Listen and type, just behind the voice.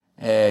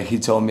he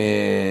told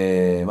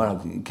me,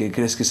 bueno, ¿qué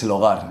crees que es el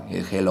hogar? Y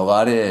dije, el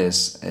hogar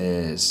es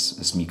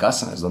mi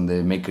casa, es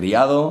donde me he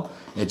criado,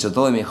 he hecho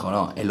todo. Y me dijo,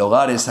 no, el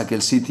hogar es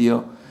aquel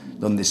sitio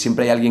donde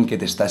siempre hay alguien que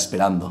te está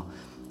esperando.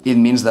 It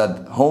means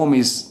that home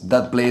is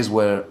that place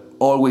where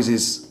always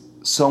is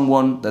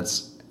someone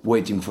that's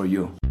waiting for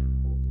you.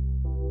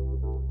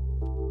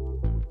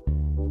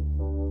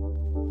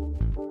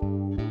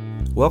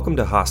 Welcome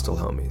to Hostel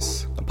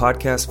Homies, a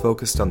podcast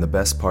focused on the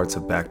best parts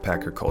of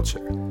backpacker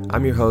culture.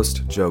 I'm your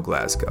host, Joe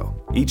Glasgow.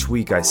 Each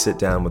week I sit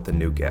down with a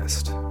new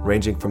guest,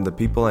 ranging from the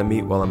people I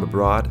meet while I'm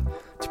abroad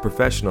to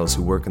professionals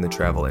who work in the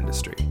travel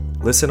industry.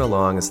 Listen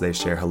along as they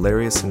share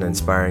hilarious and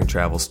inspiring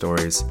travel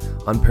stories,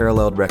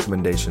 unparalleled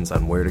recommendations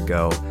on where to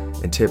go,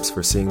 and tips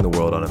for seeing the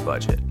world on a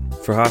budget.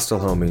 For Hostel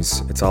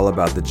Homies, it's all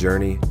about the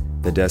journey,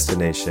 the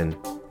destination,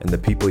 and the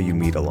people you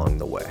meet along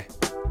the way.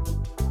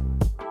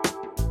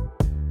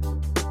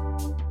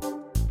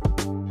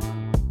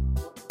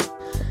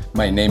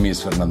 My name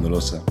is Fernando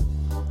Losa.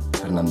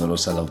 Fernando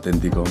Losa, el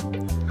auténtico.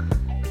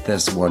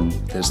 Test 1,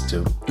 test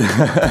 2.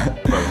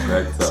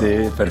 Perfecto.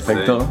 Sí,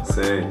 perfecto.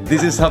 Sí.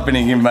 This is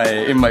happening in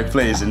my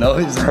place, you know?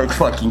 It's like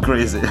fucking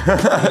crazy.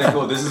 Really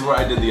cool. This is where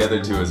I did the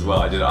other two as well.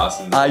 I did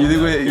Austin. You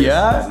did it,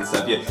 yeah? And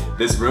stuff. Yeah.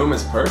 This room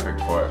is perfect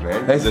for it,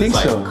 man. I think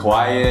it's so. Like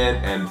quiet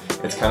and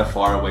it's kind of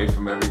far away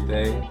from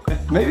everything.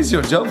 Maybe it's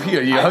your job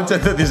here. You have to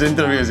do these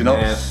interviews, you know?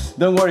 Man.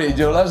 Don't worry,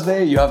 your last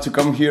day you have to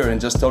come here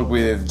and just talk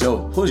with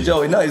Joe. Who's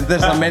Joe? No,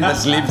 there's a man that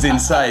sleeps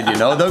inside, you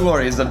know? Don't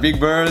worry, it's a big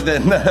bird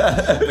and...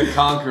 The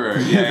conqueror.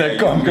 Yeah, The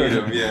conqueror.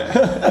 You meet him,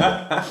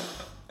 yeah.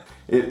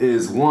 It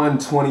is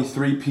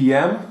 1:23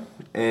 p.m.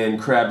 in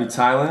Krabi,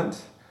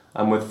 Thailand.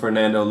 I'm with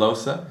Fernando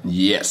Losa.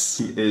 Yes.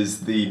 He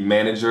is the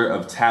manager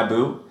of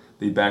Taboo,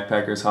 the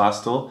backpackers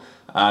hostel.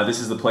 This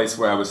is the place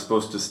where I was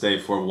supposed to stay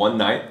for one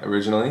night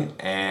originally,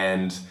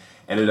 and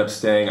ended up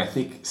staying, I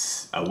think,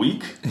 a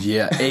week.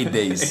 Yeah, 8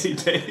 days.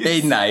 8 days.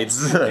 8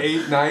 nights.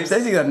 8 nights. I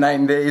think that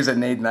 9 days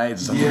and 8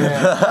 nights.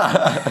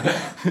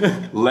 Yeah.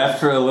 Left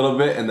for a little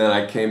bit, and then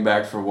I came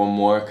back for one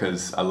more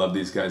because I love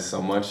these guys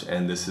so much,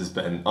 and this has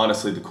been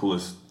honestly the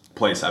coolest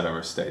place I've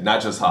ever stayed.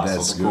 Not just hostel,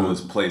 That's the good.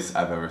 coolest place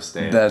I've ever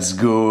stayed. That's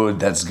good,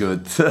 that's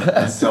good.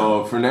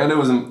 So Fernando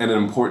was an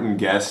important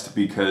guest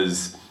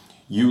because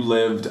you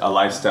lived a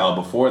lifestyle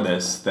before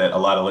this that a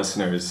lot of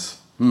listeners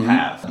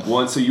have.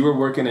 One, so you were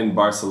working in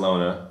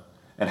Barcelona,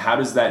 and how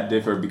does that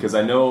differ? Because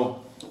I know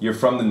you're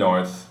from the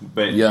north,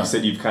 but Yeah. you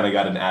said you've kind of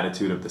got an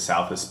attitude of the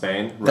south of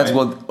Spain, right? That's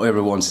what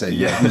everyone says.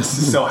 Yes.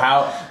 So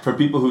how, for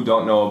people who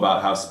don't know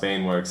about how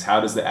Spain works, how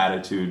does the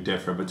attitude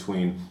differ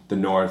between the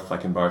north,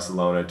 like in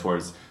Barcelona,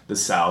 towards the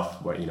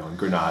south, where, you know, in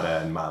Granada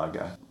and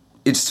Malaga?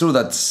 It's true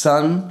that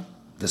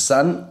the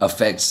sun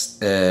affects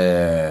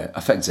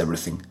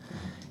everything.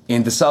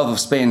 In the south of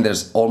Spain,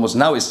 there's almost,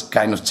 now it's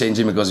kind of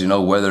changing because, you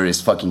know, weather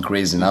is fucking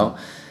crazy now.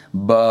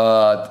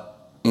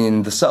 But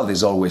in the south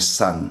is always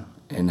sun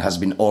and has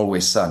been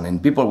always sun.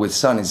 And people with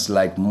sun is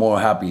like more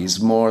happy. It's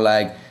more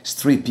like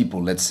street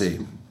people, let's say.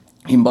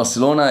 In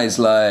Barcelona, it's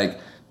like,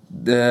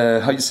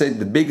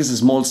 the biggest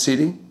small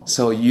city.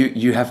 So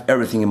you have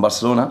everything in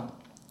Barcelona.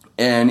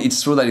 And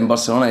it's true that in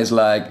Barcelona it's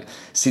like,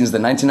 since the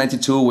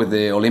 1992 with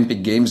the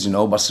Olympic Games, you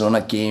know, Barcelona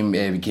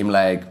became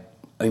like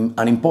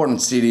an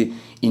important city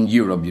in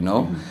Europe, you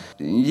know?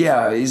 Mm-hmm.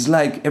 Yeah, it's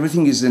like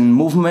everything is in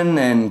movement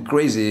and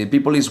crazy.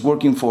 People is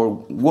working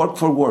for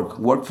work.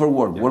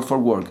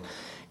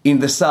 In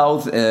the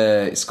south,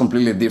 it's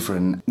completely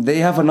different. They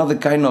have another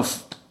kind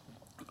of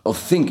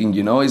thinking,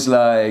 you know? It's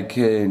like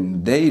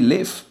they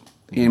live.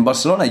 In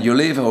Barcelona, you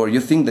live or you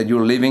think that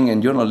you're living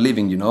and you're not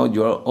living, you know?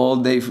 You're all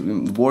day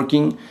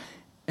working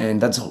and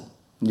that's all.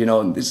 You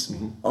know, this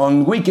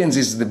on weekends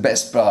is the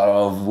best part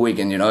of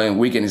weekend, you know. And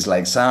weekend is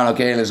like sun,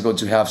 okay, let's go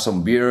to have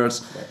some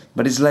beers. Right.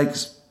 But it's like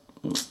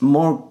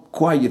more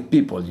quiet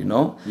people, you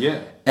know.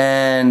 Yeah.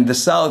 And the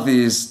south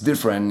is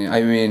different.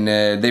 I mean,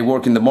 they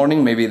work in the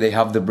morning, maybe they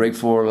have the break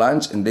for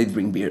lunch and they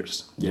drink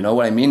beers. You know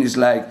what I mean? It's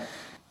like,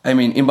 I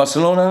mean, in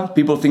Barcelona,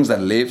 people think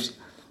that lives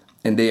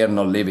and they are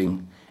not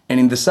living. And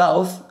in the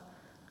south,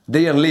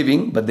 they are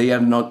living, but they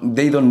are not.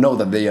 They don't know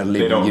that they are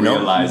living. You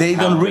know, they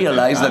don't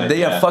realize that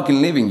they are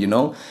fucking living. You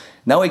know,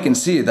 now I can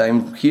see it.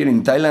 I'm here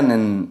in Thailand,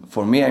 and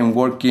for me, I'm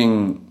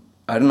working.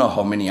 I don't know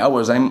how many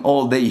hours. I'm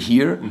all day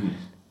here,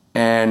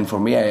 and for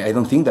me, I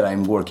don't think that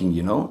I'm working.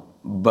 You know,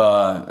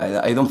 but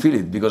I don't feel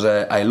it because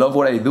I love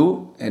what I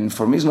do, and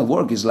for me, it's not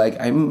work. It's like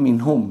I'm in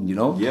home. You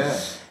know. Yeah.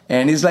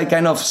 And it's like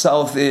kind of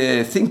south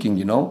thinking.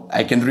 You know,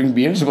 I can drink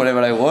beers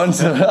whatever I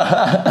want.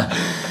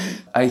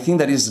 I think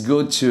that it's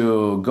good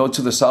to go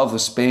to the south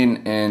of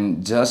Spain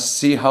and just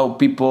see how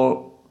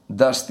people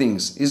does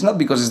things. It's not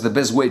because it's the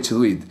best way to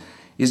do it.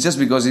 It's just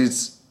because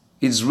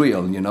it's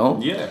real, you know?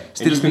 Yeah.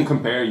 And you can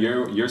compare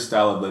your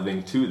style of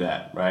living to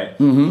that, right?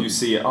 You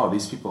see,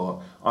 these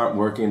people aren't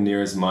working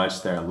near as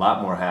much. They're a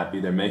lot more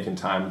happy. They're making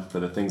time for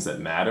the things that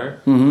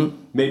matter.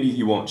 Maybe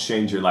you won't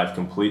change your life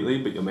completely,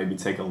 but you'll maybe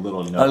take a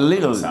little note. A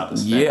little, South of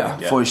Spain. yeah,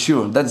 for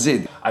sure. That's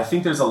it. I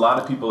think there's a lot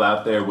of people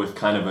out there with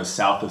kind of a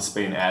South of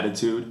Spain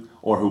attitude,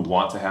 or who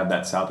want to have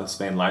that south of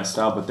Spain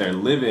lifestyle, but they're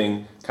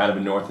living kind of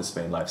a north of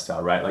Spain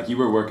lifestyle, right? Like you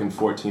were working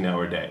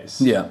 14-hour days.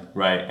 Yeah.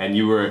 Right? And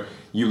you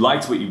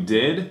liked what you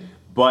did,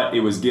 but it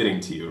was getting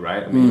to you,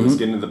 right? I mean, it was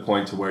getting to the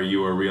point to where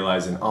you were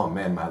realizing, oh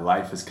man, my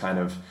life is kind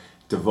of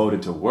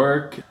devoted to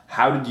work.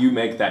 How did you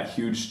make that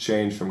huge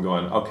change from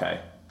going,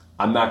 okay,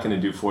 I'm not going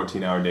to do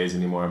 14-hour days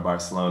anymore in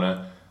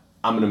Barcelona.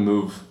 I'm going to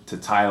move to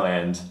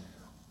Thailand,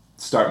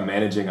 start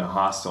managing a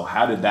hostel.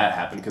 How did that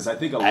happen? Because I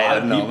think a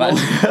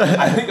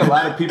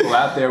lot of people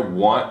out there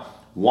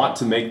want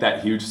to make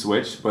that huge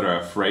switch, but are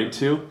afraid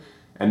to.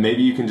 And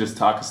maybe you can just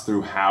talk us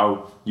through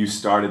how you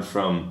started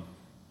from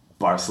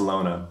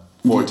Barcelona,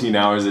 14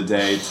 hours a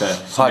day, to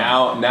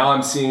now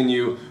I'm seeing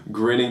you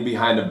grinning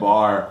behind a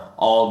bar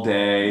all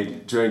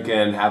day,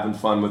 drinking, having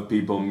fun with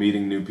people,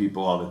 meeting new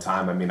people all the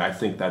time. I mean, I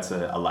think that's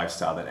a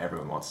lifestyle that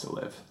everyone wants to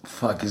live.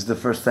 Fuck, it's the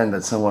first time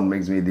that someone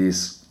makes me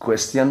this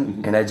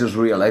question, and I just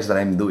realized that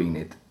I'm doing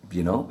it,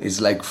 you know? It's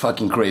like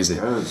fucking crazy.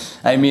 Good.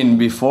 I mean,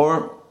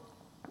 before,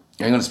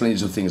 I'm gonna explain you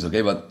two things,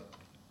 okay? But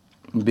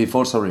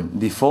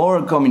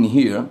before coming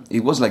here,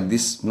 it was like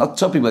this, not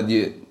topic, but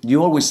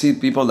you always see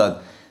people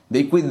that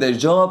they quit their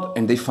job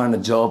and they find a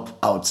job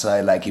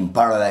outside, like in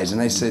paradise.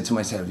 And I said to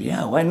myself,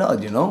 yeah, why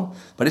not, you know?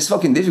 But it's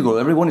fucking difficult.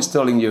 Everyone is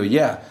telling you,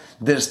 yeah,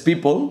 there's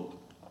people,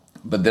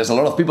 but there's a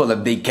lot of people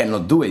that they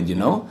cannot do it, you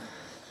know?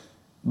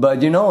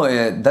 But, you know,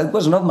 that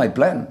was not my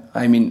plan.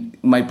 I mean,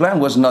 my plan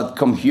was not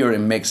come here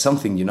and make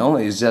something, you know?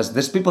 It's just,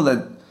 there's people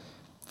that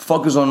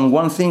focus on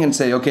one thing and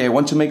say, okay, I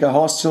want to make a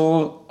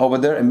hostel over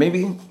there, and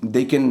maybe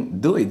they can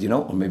do it, you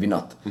know, or maybe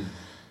not.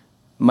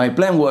 My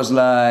plan was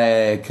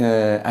like,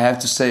 I have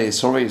to say,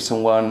 sorry if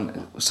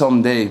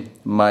someday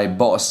my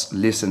boss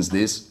listens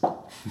this,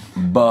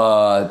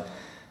 but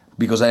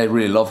because I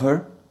really love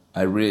her,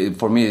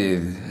 for me,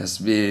 it has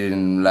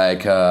been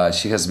like,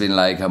 she has been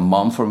like a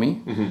mom for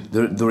me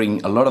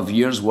during a lot of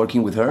years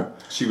working with her.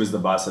 She was the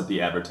boss at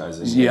the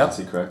advertising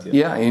agency, correct?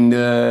 Yeah, and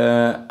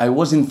I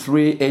was in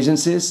 3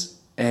 agencies,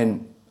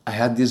 and I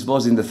had this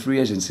boss in the 3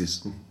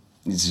 agencies.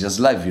 It's just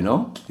life, you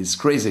know? It's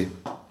crazy.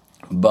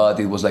 But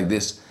it was like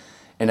this.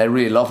 And I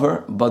really love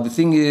her. But the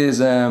thing is,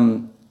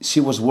 she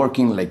was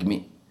working like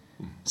me.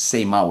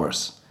 Same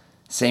hours,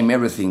 same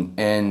everything.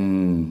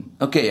 And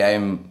okay,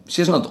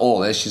 she's not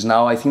old. I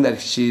think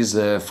that she's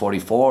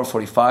 44,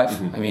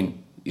 45. I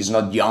mean, it's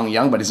not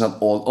young, but it's not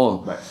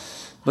old. Right.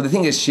 But the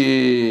thing is,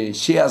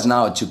 she has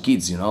now 2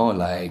 kids, you know,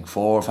 like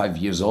 4 or 5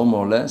 years old,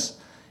 more or less.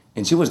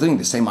 And she was doing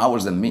the same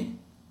hours than me.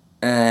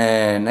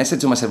 And I said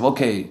to myself,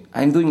 okay,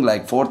 I'm doing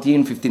like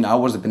 14, 15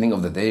 hours, depending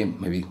of the day,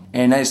 maybe.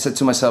 And I said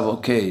to myself,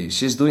 okay,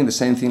 she's doing the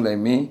same thing like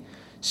me.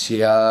 She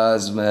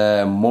has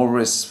more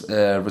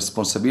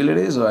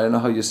responsibilities, or I don't know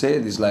how you say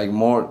it. It's like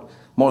more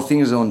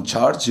things on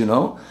charge, you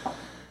know.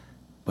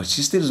 But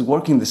she still is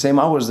working the same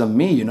hours than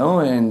me, you know.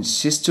 And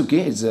she's 2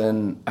 kids,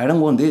 and I don't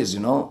want this, you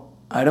know.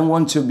 I don't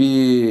want to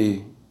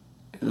be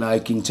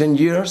like in 10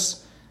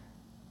 years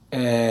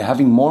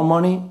having more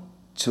money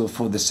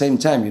for the same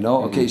time, you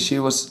know. Okay,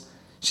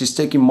 she's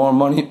taking more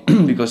money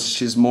because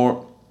she's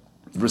more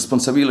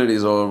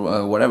responsibilities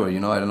or whatever, you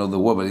know, I don't know the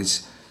word, but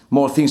it's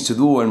more things to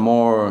do and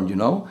more, you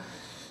know.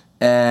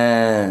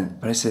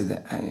 But I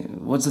said,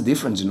 what's the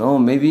difference, you know?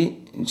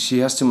 Maybe she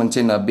has to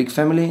maintain a big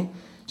family.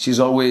 She's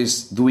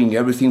always doing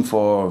everything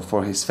for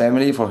her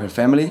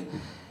family.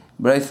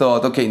 But I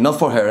thought, okay, not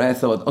for her. I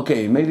thought,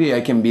 okay, maybe I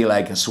can be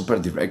like a super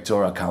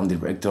director, account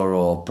director,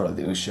 or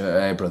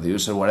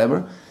producer,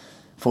 whatever.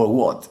 For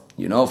what?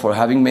 You know, for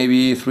having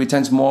maybe 3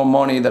 times more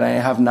money than I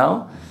have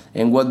now.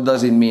 And what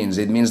does it mean?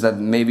 It means that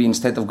maybe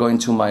instead of going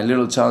to my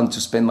little town to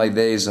spend my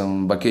days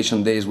on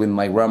vacation days with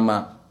my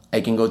grandma,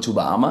 I can go to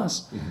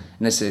Bahamas.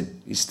 And I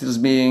said, it's still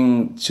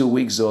being 2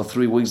 weeks or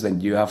 3 weeks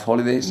that you have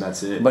holidays. And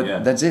that's it.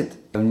 But that's it.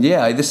 And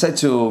yeah, I decided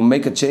to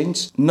make a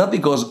change. Not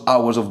because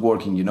hours of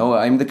working, you know.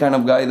 I'm the kind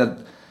of guy that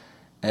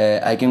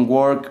I can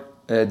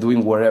work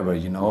doing wherever,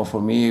 you know. For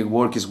me,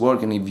 work is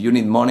work. And if you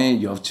need money,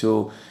 you have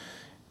to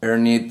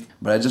earn it.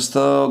 But I just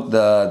thought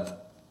that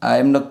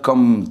I'm not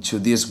come to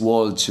this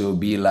world to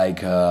be like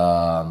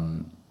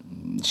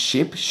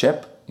sheep,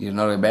 you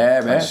know,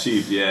 like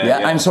sheep,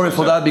 yeah. I'm sorry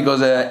for that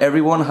because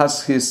everyone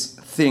has his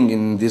thing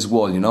in this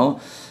world, you know.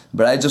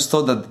 But I just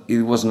thought that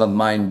it was not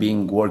mine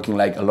being working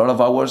like a lot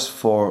of hours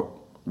for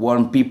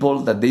one people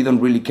that they don't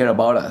really care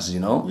about us, you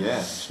know.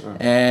 Yeah, sure.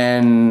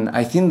 And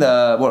I think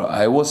that, well,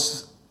 I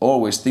was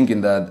always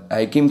thinking that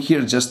I came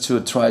here just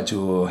to try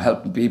to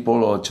help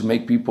people or to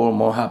make people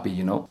more happy,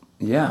 you know.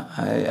 Yeah,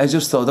 I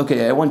just thought,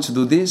 okay, I want to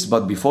do this,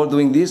 but before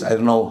doing this, I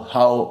don't know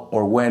how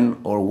or when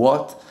or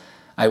what.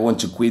 I want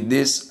to quit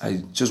this.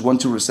 I just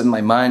want to reset my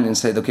mind and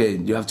said, okay,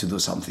 you have to do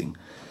something.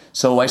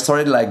 So I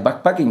started like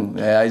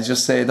backpacking. I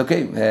just said,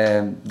 okay,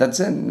 that's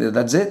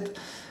it.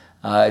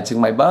 I take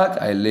my bag,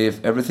 I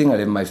leave everything, I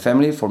leave my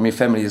family. For me,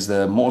 family is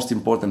the most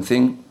important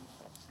thing.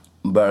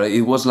 But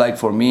it was like,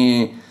 for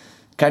me,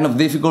 kind of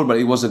difficult, but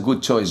it was a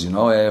good choice, you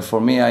know.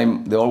 For me,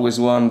 I'm the always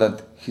one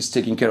that he's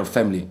taking care of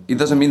family. It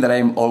doesn't mean that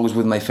I'm always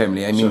with my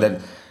family. I mean that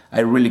I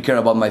really care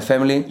about my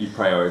family. You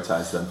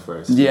prioritize them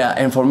first. Yeah,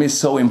 and for me it's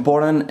so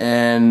important.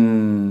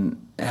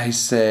 And I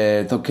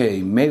said,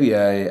 okay, maybe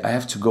I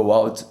have to go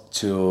out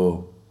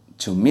to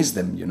miss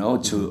them, you know,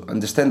 to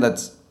understand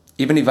that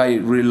even if I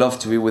really love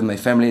to be with my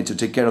family, to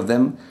take care of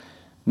them,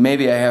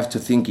 maybe I have to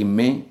think in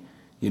me,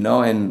 you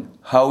know, and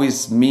how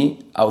is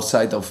me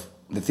outside of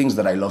the things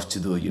that I love to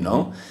do, you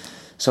know.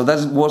 So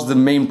that was the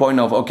main point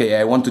of, okay,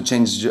 I want to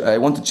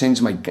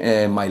change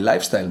my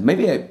lifestyle.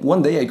 Maybe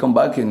one day I come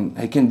back and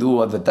I can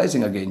do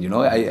advertising again, you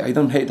know. I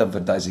don't hate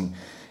advertising.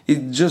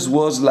 It just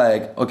was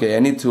like, okay, I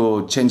need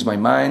to change my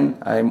mind.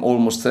 I'm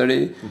almost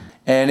 30.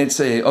 And it's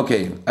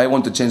okay, I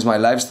want to change my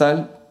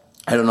lifestyle.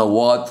 I don't know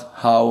what,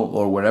 how,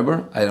 or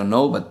wherever. I don't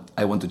know, but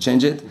I want to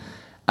change it.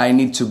 I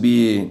need to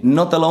be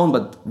not alone,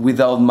 but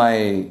without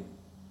my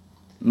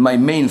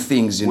main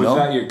things, you know.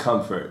 Without your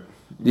comfort.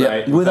 Yeah,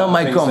 right? without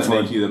my things comfort.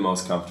 that make you the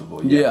most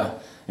comfortable. Yeah.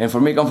 And for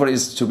me, comfort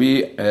is to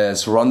be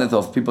surrounded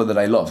of people that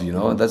I love, you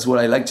know. That's what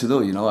I like to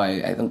do, you know.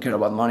 I don't care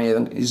about money.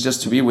 It's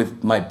just to be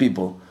with my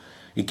people.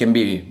 It can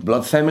be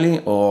blood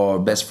family or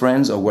best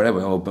friends or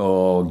whatever,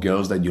 or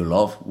girls that you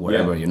love,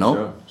 whatever, you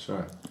know.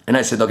 Sure. And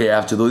I said, okay, I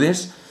have to do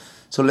this.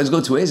 So let's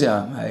go to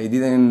Asia.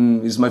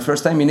 It's my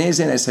first time in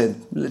Asia, and I said,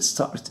 let's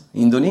start.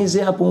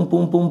 Indonesia, boom,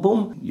 boom, boom,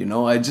 boom. You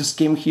know, I just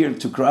came here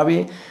to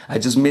Krabi. I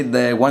just met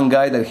the one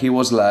guy that he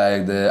was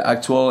like the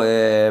actual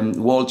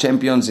world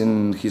champions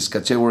in his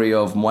category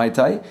of Muay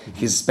Thai.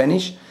 He's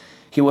Spanish.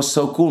 He was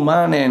so cool,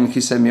 man, and he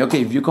said me,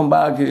 okay, if you come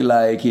back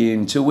like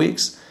in 2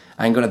 weeks,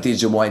 I'm gonna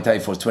teach you Muay Thai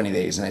for 20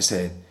 days. And I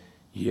said,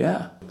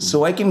 yeah.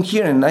 So I came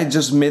here and I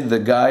just met the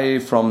guy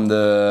from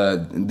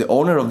the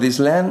owner of this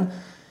land.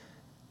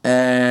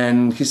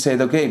 And he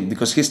said, okay,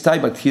 because he's Thai,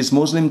 but he's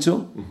Muslim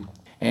too.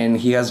 And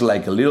he has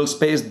like a little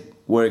space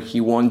where he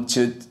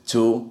wanted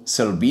to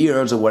sell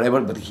beers or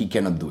whatever, but he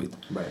cannot do it.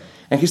 Right.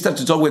 And he started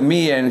to talk with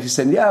me and he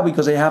said, yeah,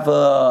 because I have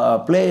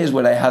a place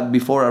where I had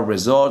before a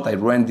resort. I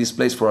rent this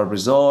place for a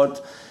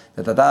resort.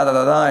 And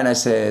I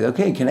said,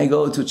 okay, can I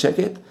go to check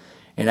it?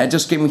 And I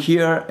just came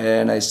here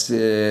and I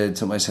said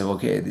to myself,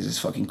 okay, this is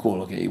fucking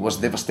cool. Okay, it was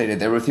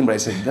devastated, everything, but I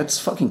said, that's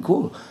fucking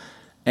cool.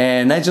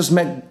 And I just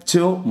met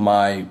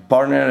my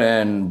partner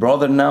and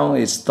brother now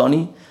is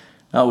Tony.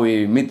 Now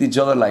we meet each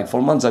other like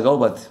 4 months ago,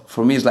 but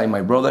for me it's like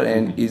my brother,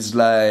 and it's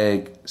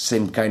like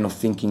same kind of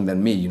thinking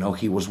than me, you know.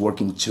 He was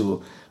working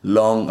too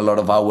long, a lot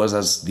of hours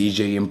as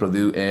DJ and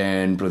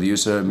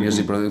producer,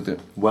 music producer.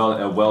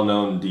 A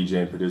well-known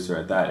DJ and producer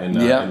at that in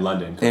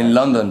London. Correct? In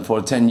London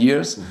for 10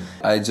 years.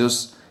 I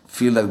just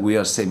feel that we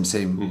are same,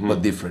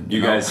 but different.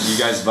 You guys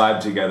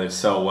vibe together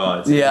so well.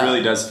 It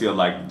really does feel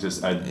like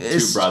just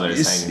two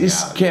brothers hanging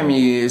out.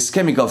 It's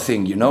chemical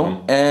thing, you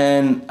know.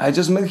 And I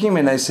just met him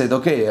and I said,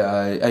 okay,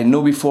 I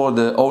know before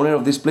the owner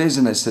of this place,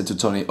 and I said to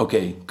Tony,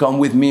 okay, come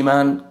with me,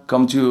 man.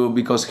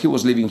 Because he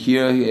was living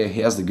here. He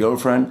has the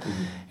girlfriend,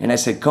 and I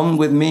said, come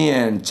with me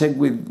and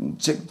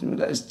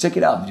let's check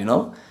it out, you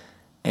know.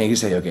 And he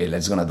said, okay,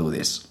 let's gonna do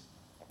this.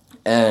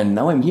 And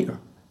now I'm here.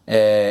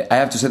 I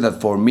have to say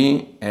that for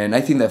me, and I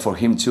think that for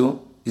him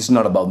too, it's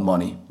not about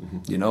money,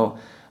 you know.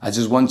 I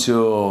just want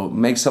to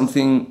make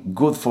something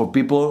good for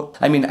people.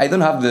 I mean, I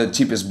don't have the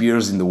cheapest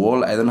beers in the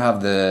world. I don't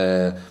have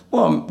the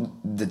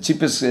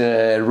cheapest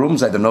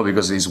rooms. I don't know,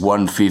 because it's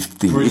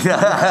 150.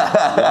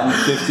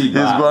 150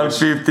 baht. It's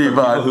 150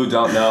 baht. People who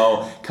don't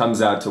know,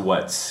 comes out to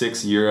what,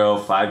 €6,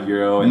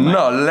 €5? And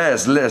no,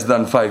 less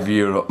than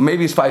 €5.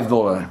 Maybe it's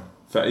 $5.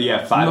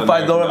 Yeah, $5,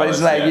 but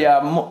it's like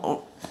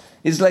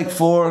it's like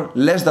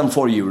less than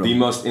 €4. The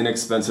most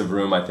inexpensive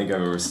room I think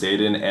I've ever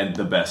stayed in, and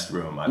the best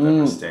room I've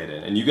ever stayed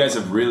in. And you guys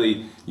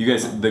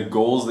the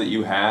goals that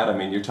you had, I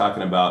mean, you're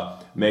talking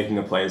about making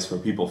a place where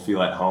people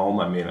feel at home.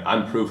 I mean,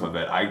 I'm proof of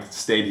it. I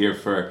stayed here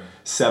for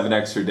 7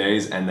 extra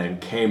days and then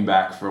came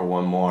back for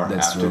one more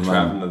after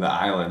traveling to the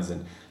islands.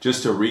 And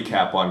just to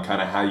recap on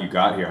kind of how you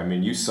got here, I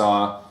mean, you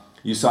saw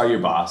your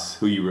boss,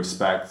 who you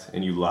respect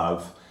and you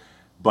love,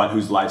 but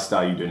whose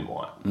lifestyle you didn't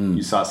want.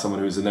 You saw someone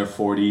who's in their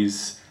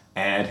 40s,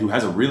 and who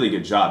has a really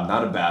good job,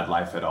 not a bad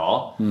life at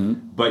all,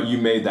 but you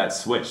made that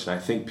switch. And I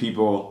think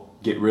people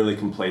get really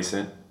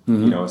complacent,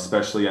 you know,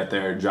 especially at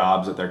their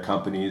jobs, at their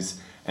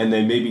companies, and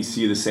they maybe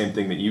see the same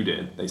thing that you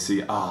did. They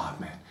see,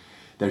 man,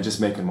 they're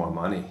just making more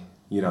money.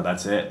 You know,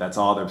 that's it. That's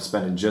all. They're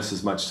spending just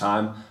as much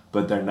time,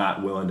 but they're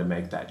not willing to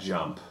make that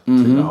jump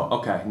to go,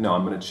 okay, no,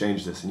 I'm going to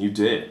change this. And you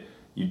did.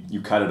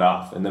 You cut it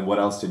off. And then what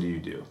else did you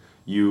do?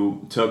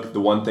 You took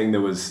the one thing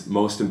that was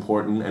most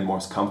important and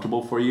most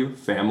comfortable for you,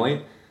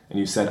 family, and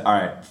you said, all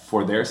right,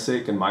 for their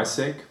sake and my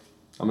sake,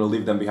 I'm going to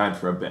leave them behind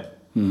for a bit.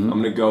 I'm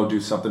going to go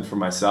do something for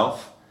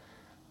myself.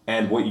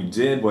 And what you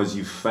did was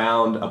you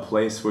found a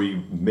place where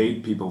you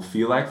made people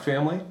feel like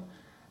family,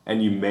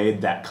 and you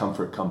made that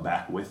comfort come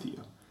back with you.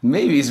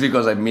 Maybe it's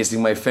because I'm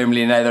missing my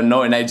family and I don't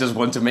know, and I just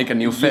want to make a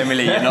new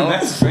family, you know?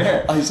 That's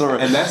fair. I'm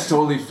sorry. And that's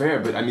totally fair.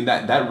 But I mean,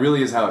 that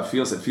really is how it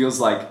feels. It feels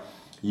like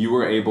you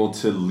were able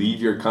to leave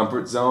your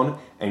comfort zone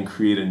and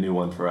create a new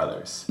one for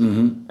others.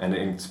 And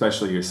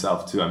especially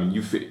yourself too. I mean,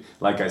 you feel,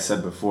 like I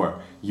said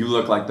before, you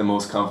look like the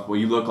most comfortable.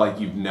 You look like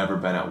you've never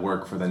been at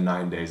work for the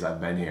 9 days I've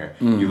been here.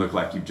 You look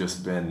like you've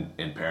just been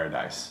in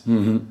paradise.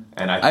 And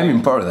I'm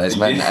in paradise,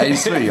 man. I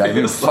swear you, I'm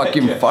in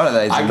fucking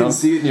paradise. I can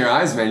see it in your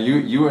eyes, man.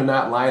 You are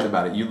not lying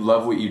about it. You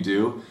love what you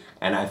do.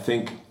 And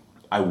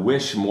I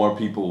wish more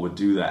people would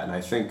do that. And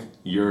I think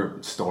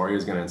your story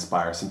is going to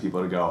inspire some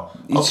people to go,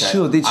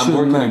 okay, I'm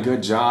working a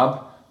good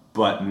job,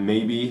 but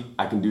maybe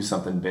I can do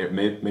something better.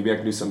 Maybe I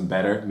can do something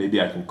better. Maybe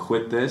I can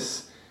quit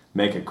this,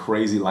 make a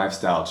crazy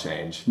lifestyle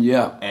change,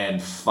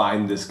 and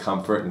find this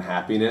comfort and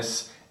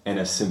happiness in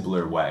a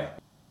simpler way.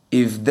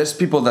 If there's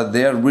people that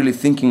they are really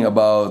thinking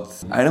about,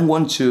 I don't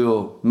want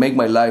to make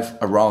my life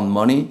around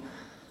money,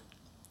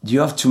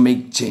 you have to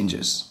make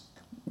changes.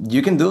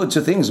 You can do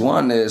two things.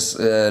 One is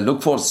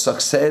look for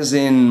success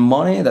in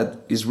money.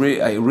 That is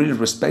really, I really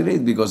respect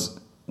it, because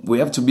we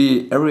have to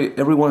be,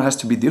 everyone has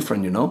to be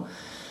different, you know.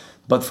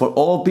 But for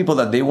all people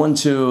that they want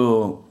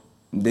to,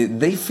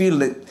 they feel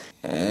that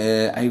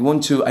I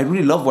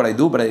really love what I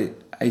do, but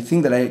I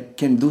think that I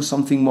can do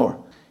something more.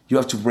 You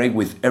have to break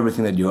with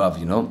everything that you have,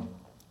 you know.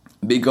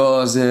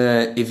 Because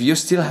if you're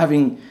still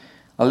having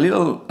a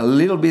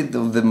little bit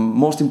of the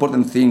most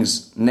important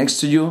things next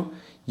to you,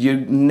 you're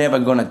never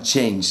gonna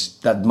change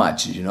that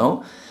much, you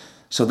know?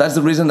 So that's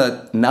the reason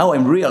that now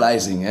I'm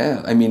realizing,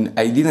 I mean,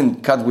 I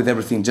didn't cut with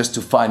everything just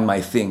to find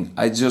my thing.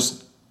 I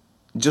just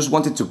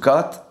wanted to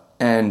cut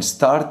and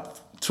start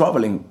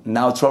traveling.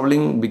 Now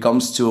traveling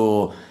becomes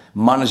to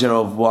manager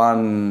of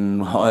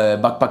one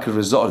backpacker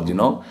resort, you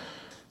know?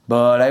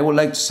 But I would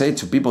like to say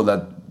to people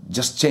that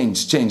just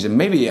change. And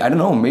maybe, I don't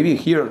know, maybe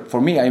here, for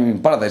me, I'm in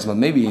paradise, but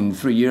maybe in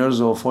 3 years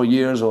or 4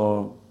 years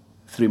or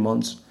 3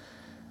 months,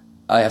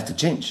 I have to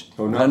change.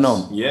 Oh, nice. I don't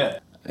know. Yeah.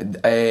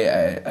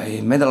 I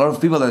met a lot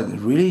of people that,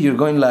 really, you're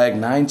going like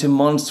 9-10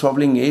 months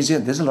traveling Asia?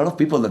 There's a lot of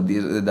people that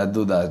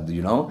do that,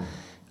 you know?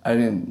 I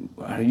mean,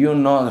 are you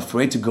not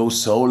afraid to go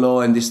solo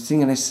and this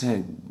thing? And I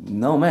said,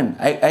 no, man.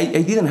 I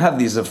didn't have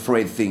this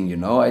afraid thing, you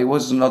know? I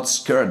was not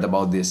scared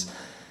about this.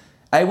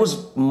 I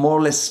was more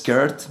or less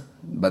scared,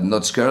 but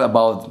not scared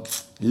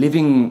about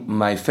leaving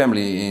my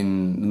family.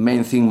 In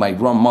main thing, my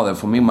grandmother.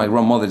 For me, my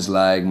grandmother is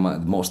like the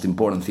most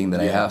important thing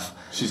that I have.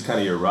 She's kind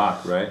of your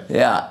rock, right?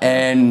 Yeah,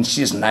 and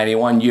she's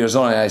 91 years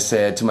old, and I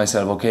said to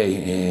myself,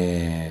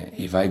 okay,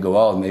 if I go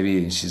out,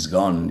 maybe she's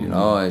gone, you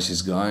know,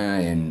 she's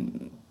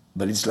gone,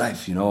 but it's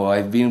life, you know.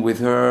 I've been with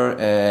her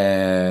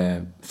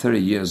 30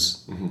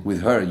 years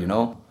with her, you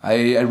know.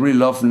 I really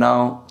love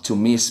now to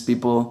miss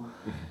people,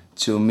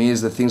 to miss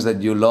the things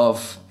that you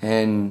love,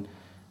 and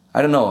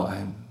I don't know,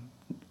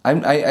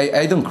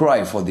 I don't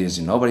cry for this,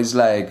 you know, but it's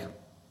like,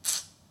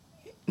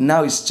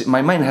 now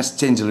my mind has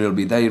changed a little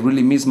bit. I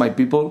really miss my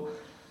people,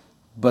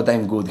 but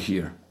I'm good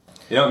here.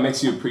 You know, it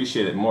makes you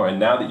appreciate it more. And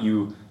now that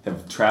you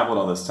have traveled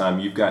all this time,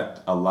 you've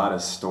got a lot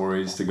of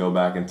stories to go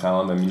back and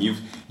tell them. I mean,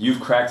 you've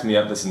cracked me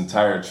up this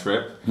entire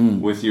trip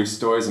with your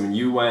stories. I mean,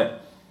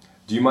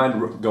 do you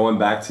mind going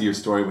back to your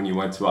story when you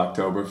went to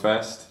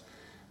Oktoberfest?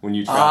 When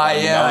you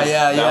traveled?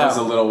 That was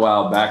a little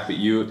while back, but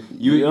you've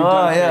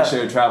done a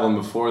share of traveling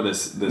before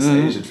this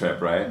Asia trip,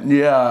 right?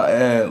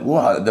 Yeah,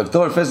 well, the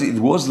Oktoberfest,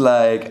 it was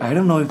like, I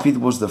don't know if it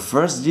was the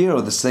first year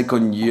or the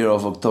second year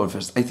of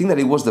Oktoberfest. I think that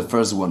it was the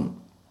first one.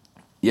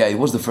 Yeah, it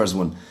was the first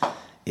one.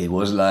 It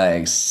was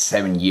like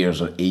 7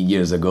 years or 8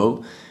 years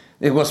ago.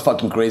 It was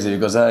fucking crazy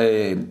because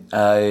I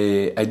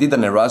did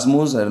an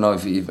Erasmus. I don't know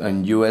if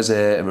in US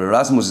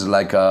Erasmus is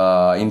like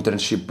a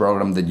internship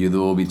program that you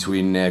do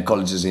between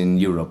colleges in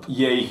Europe.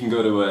 Yeah, you can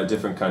go to a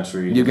different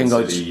country. You can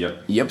go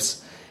to yep.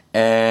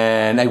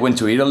 And I went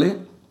to Italy,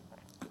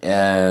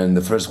 and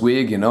the first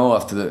week, you know,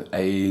 after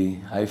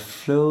I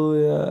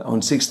flew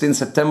on 16th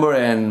September,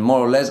 and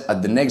more or less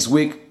at the next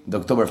week, the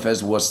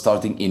Oktoberfest was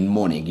starting in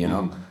Munich, you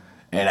know.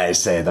 And I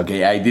said,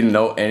 okay, I didn't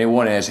know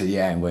anyone, and I said,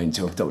 yeah, I'm going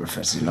to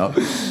Oktoberfest, you know.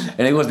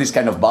 And it was this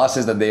kind of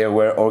buses that they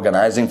were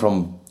organizing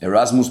from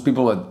Erasmus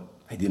people, but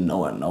I didn't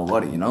know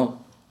nobody, you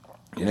know.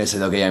 And I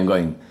said, okay, I'm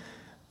going.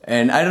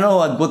 And I don't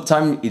know at what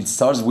time it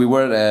starts. We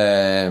were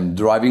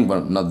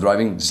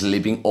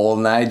sleeping all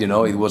night, you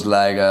know. It was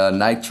like a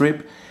night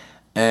trip.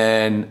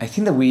 And I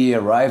think that we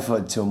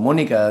arrived to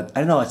Munich at, I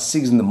don't know, at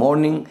 6 in the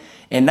morning.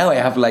 And now I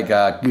have like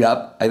a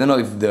gap. I don't know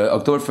if the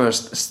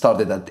Oktoberfest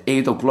started at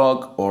 8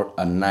 o'clock or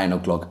at 9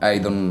 o'clock. I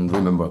don't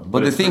remember.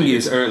 But the thing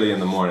is, it's early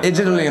in the morning. It's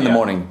early in the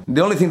morning.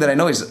 The only thing that I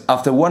know is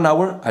after 1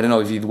 hour, I don't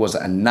know if it was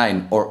at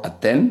 9 or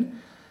at 10,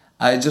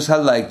 I just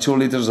had like 2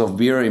 liters of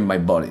beer in my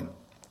body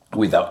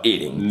without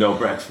eating. No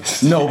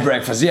breakfast. No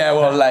breakfast. Yeah,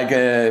 well, like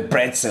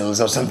pretzels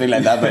or something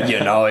like that. But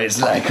you know,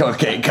 it's like,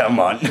 okay, come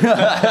on.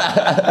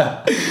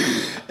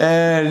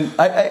 And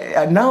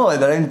I now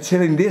that I'm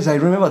telling this, I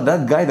remember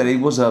that guy that it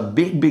was a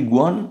big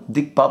one,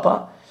 Dick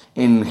Papa,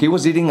 and he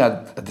was eating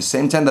at the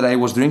same time that I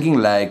was drinking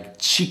like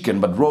chicken,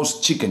 but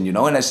roast chicken, you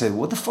know. And I said,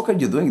 "What the fuck are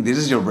you doing? This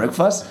is your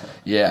breakfast?"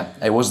 Yeah,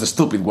 I was the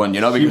stupid one,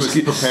 you know, because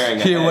he was preparing.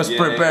 He was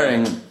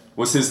preparing. Yeah.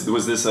 Was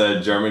this a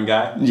German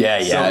guy? Yeah.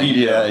 Not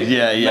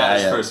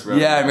his first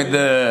rodeo. Yeah, I mean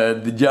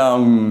the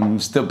young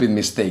stupid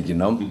mistake, you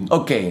know.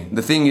 Okay,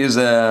 the thing is,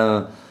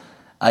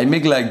 I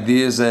make like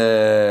this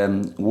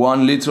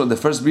 1 liter. The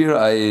first beer,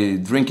 I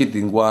drink it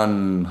in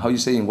one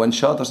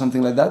shot or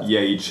something like that.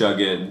 Yeah, you chug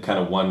it kind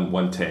of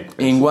one take.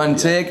 Basically. In one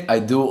take, I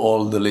do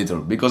all the liter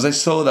because I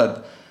saw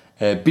that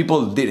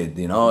people did it.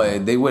 You know,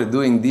 they were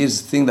doing this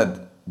thing that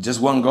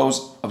just one goes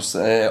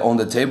on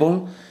the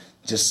table.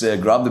 Just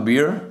grab the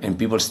beer and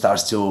people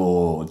starts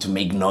to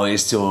make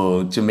noise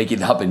to make it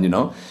happen, you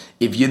know.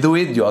 If you do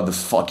it, you are the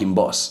fucking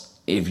boss.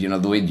 If you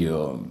not do it,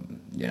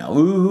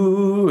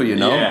 ooh, you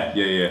know.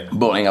 Yeah.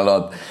 Bowling a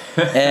lot.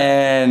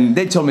 And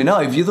they told me,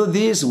 no, if you do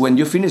this, when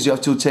you finish, you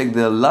have to take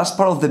the last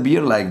part of the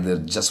beer,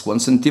 like just 1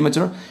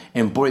 centimeter,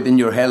 and pour it in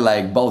your head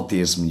like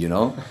baptism, you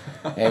know.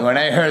 And when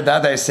I heard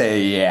that, I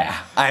say, yeah,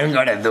 I'm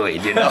gonna do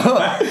it, you know.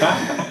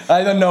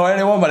 I don't know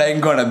anyone, but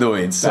I'm gonna do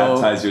it. So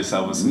baptize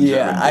yourself with some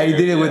German beer. I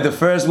did it with the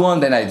first one,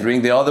 then I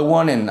drink the other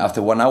one, and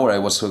after 1 hour, I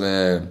was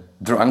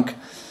drunk.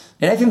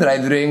 And I think that I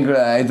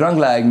drank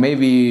like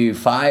maybe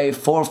 4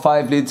 or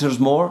 5 liters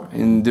more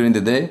during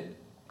the day.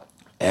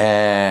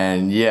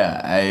 And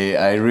yeah,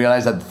 I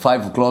realized at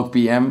 5 o'clock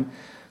p.m.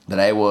 that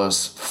I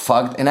was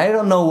fucked. And I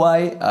don't know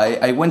why.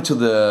 I went to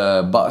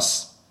the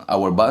bus,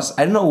 our bus.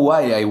 I don't know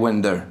why I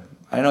went there.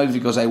 I don't know if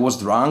because I was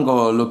drunk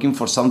or looking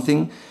for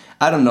something.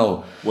 I don't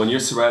know. When you're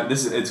surrounded,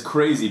 it's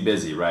crazy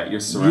busy, right?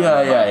 You're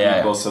surrounded by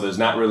people, so there's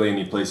not really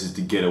any places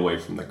to get away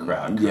from the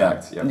crowd.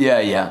 Correct?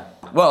 Yeah.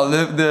 Well,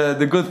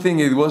 the good thing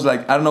it was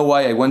like I don't know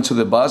why I went to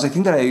the bus. I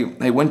think that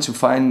I went to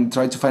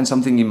try to find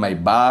something in my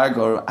bag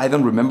or I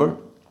don't remember,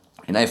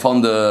 and I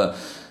found the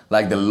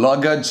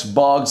luggage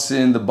box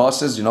in the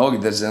buses. You know,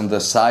 there's on the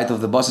side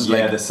of the buses.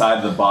 Yeah, the side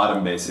of the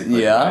bottom,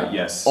 basically. Yeah. Right?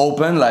 Yes.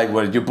 Open, like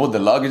where you put the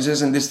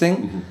luggages in this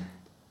thing,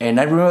 and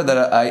I remember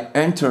that I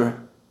enter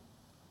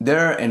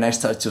there and I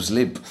start to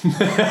sleep.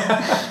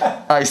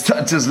 I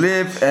start to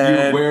sleep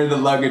and where the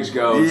luggage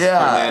goes.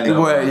 Yeah,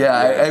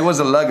 I was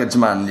a luggage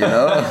man, you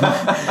know.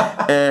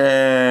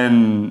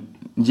 And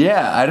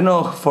yeah, I don't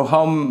know for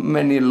how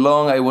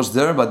long I was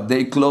there, but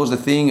they closed the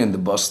thing and the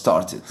bus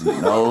started, you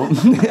know.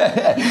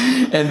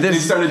 And they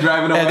started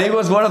driving away. And it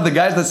was one of the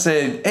guys that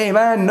said, "Hey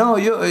man, no,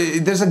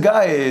 there's a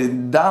guy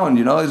down,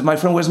 you know. It's my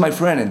friend. Where's my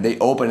friend?" And they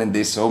opened and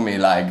they saw me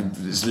like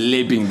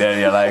sleeping there.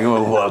 You're like,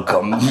 "Oh,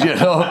 welcome," you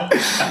know.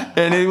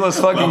 And it was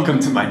fucking welcome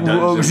to my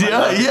dungeon.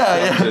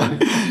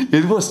 Yeah.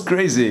 It was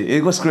crazy.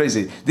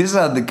 These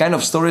are the kind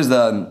of stories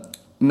that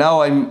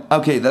now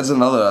okay. That's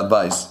another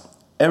advice.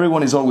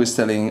 Everyone is always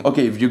telling,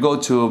 okay, if you go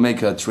to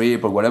make a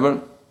trip or whatever,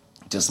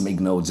 just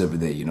make notes every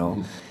day, you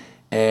know.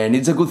 And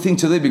it's a good thing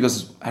to do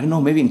because, I don't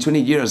know, maybe in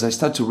 20 years I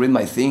start to read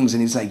my things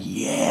and it's like,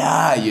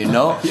 yeah, you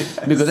know. Yes.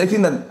 Because I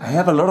think that I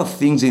have a lot of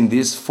things in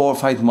these 4 or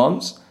 5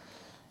 months.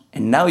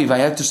 And now if I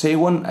have to say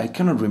one, I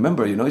cannot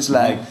remember, you know. It's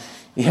like,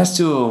 it has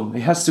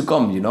to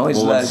come, you know. It's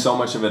like so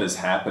much of it is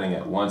happening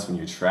at once when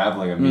you're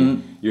traveling. I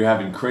mean, you're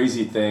having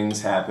crazy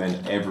things happen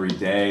every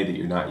day that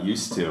you're not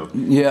used to.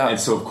 Yeah. And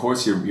so of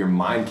course your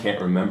mind can't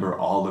remember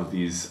all of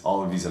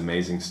these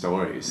amazing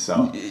stories.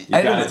 So you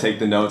got to take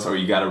the notes or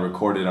you got to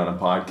record it on a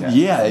podcast.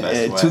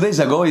 Yeah. 2 days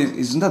ago,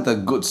 it's not a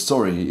good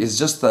story. It's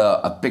just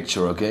a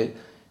picture. Okay.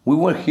 We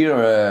were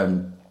here.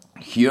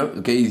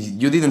 Okay.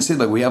 You didn't see,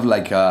 but we have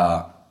like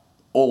a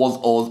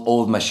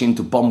old machine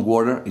to pump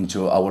water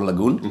into our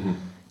lagoon.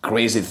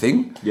 Crazy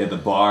thing. Yeah, the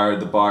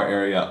bar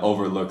area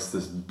overlooks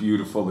this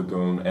beautiful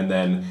lagoon, and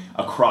then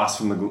across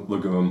from the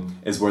lagoon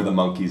is where the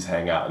monkeys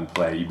hang out and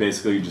play. You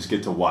basically just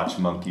get to watch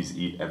monkeys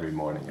eat every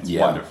morning. It's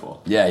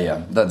wonderful.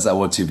 Yeah, that's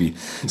our TV.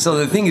 So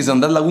the thing is,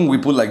 on that lagoon we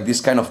put like this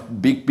kind of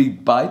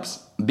big pipes,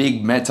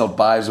 big metal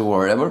pipes or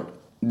whatever.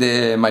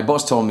 My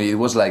boss told me it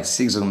was like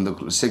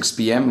 6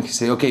 p.m. He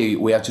said, okay,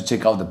 we have to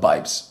check out the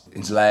pipes.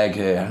 It's like,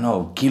 I don't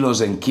know,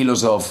 kilos and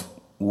kilos of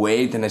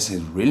weight. And I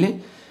said, really?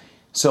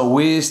 So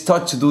we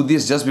start to do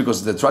this just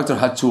because the tractor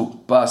had to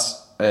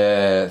pass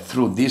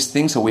through this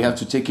thing. So we have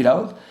to take it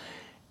out.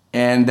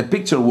 And the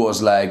picture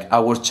was like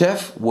our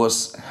chef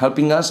was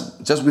helping us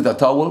just with a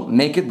towel,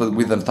 naked, but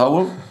with a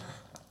towel.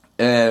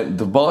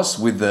 The boss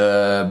with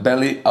the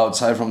belly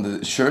outside from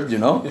the shirt, you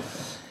know.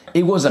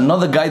 It was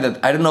another guy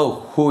that I don't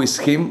know who is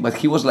him, but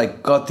he was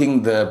like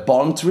cutting the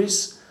palm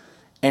trees.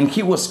 And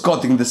he was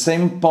cutting the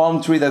same palm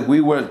tree that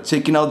we were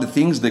taking out the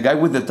things, the guy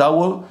with the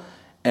towel,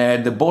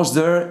 the boss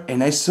there.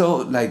 And I saw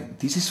like,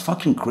 this is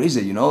fucking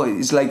crazy, you know?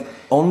 It's like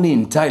only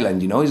in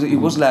Thailand, you know? It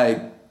was like,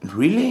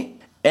 really?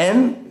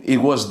 And it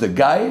was the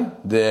guy,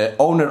 the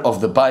owner of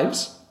the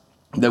pipes,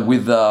 that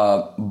with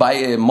a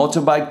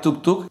motorbike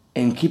tuk-tuk.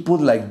 And he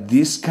put like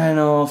this kind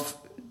of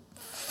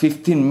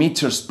 15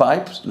 meters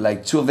pipes,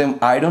 like 2 of them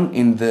iron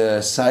in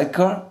the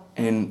sidecar,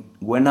 and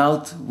went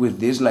out with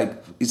this like,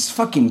 it's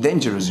fucking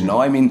dangerous, you know.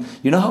 I mean,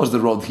 you know how's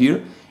the road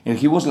here? And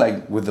he was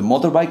like with the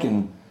motorbike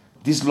and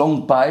these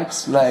long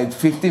pipes, like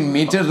 15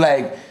 meters,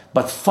 like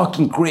but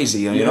fucking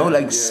crazy, you know,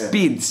 like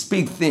speed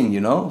thing,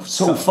 you know,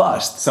 so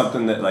fast.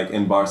 Something that like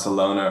in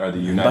Barcelona or the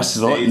United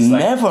States,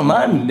 never,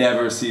 man. You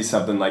never see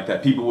something like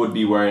that. People would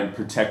be wearing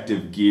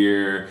protective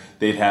gear.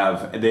 They'd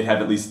have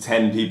at least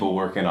 10 people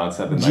working on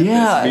something like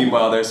this.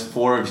 Meanwhile, there's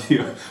 4 of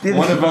you.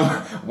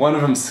 One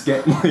of them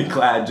scantily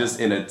clad,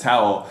 just in a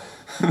towel.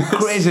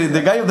 Crazy.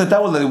 The guy of the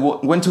towel that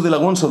went to the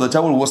lagoon, so the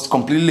towel was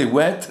completely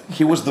wet.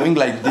 He was doing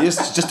like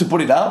this just to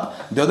put it up.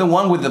 The other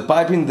one with the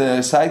pipe in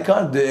the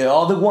sidecar. The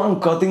other one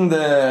cutting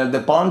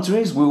the palm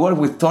trees. We were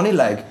with Tony,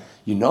 like,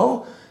 you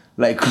know,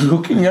 like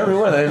looking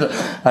everywhere.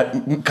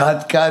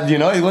 Cut, you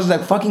know. It was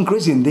like fucking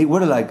crazy, and they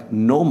were like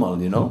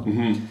normal, you know.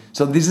 Mm-hmm.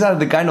 So these are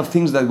the kind of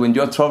things that when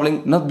you're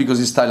traveling, not because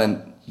it's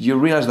Thailand, you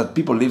realize that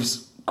people live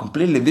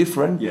completely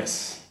different.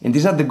 Yes. And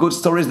these are the good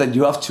stories that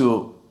you have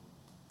to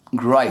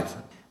write.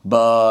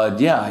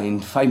 But yeah, in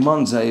 5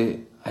 months I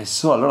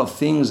saw a lot of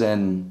things,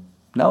 and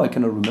now I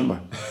cannot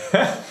remember.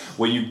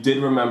 Well, you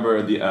did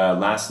remember the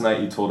last night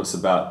you told us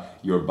about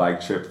your bike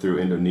trip through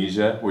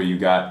Indonesia, where you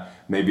got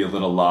maybe a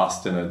little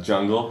lost in a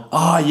jungle.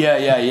 Oh,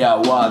 yeah.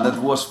 Wow,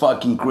 that was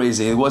fucking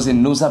crazy. It was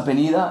in Nusa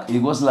Penida.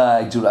 It was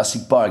like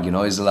Jurassic Park, you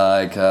know. It's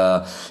like,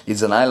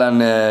 it's an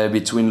island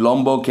between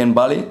Lombok and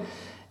Bali.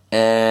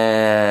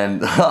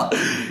 And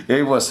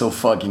it was so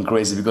fucking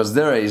crazy because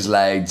there is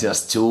like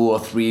just 2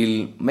 or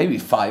 3, maybe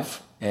 5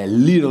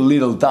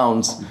 little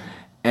towns.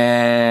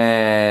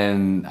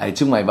 And I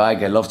took my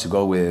bike. I love to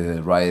go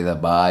ride a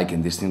bike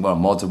and this thing. Well,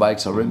 motorbike,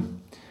 sorry.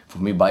 For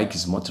me, bike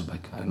is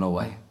motorbike. I don't know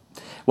why.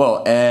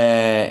 Well,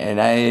 and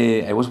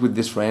I was with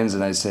these friends,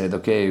 and I said,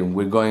 okay,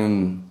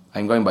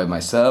 I'm going by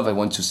myself. I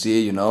want to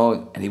see, you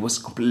know, and it was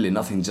completely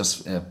nothing,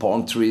 just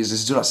palm trees.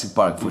 It's Jurassic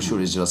Park, for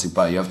sure. It's Jurassic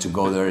Park. You have to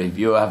go there. If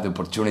you have the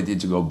opportunity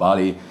to go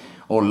Bali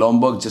or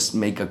Lombok, just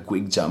make a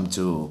quick jump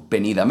to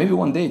Penida. Maybe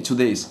 1 day, 2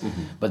 days.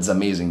 Mm-hmm. But it's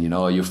amazing, you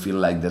know. You feel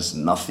like there's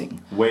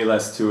nothing. Way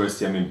less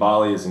touristy. I mean,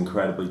 Bali is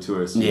incredibly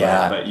touristy.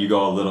 Yeah. Right? But you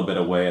go a little bit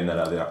away and then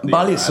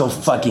Bali is so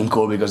fucking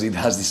cool because it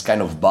has this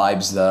kind of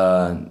vibes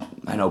that,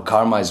 I know,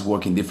 karma is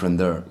working different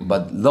there.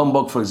 But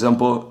Lombok, for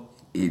example,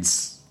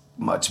 it's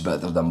much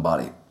better than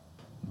Bali.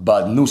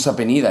 But Nusa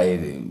Penida,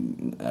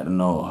 I don't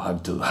know how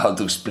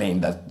to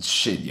explain that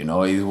shit, you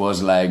know. It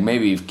was like,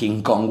 maybe if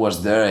King Kong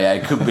was there, I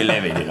could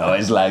believe it, you know.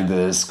 It's like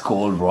the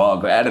Skull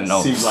Rock, I don't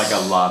know. Seems like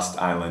a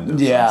lost island of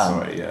some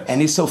sort, yes.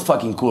 And it's so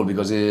fucking cool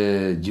because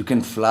you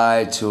can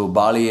fly to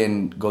Bali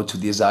and go to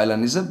this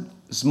island. It's a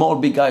small,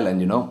 big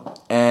island, you know.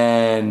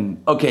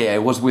 And, okay, I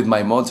was with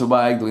my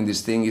motorbike doing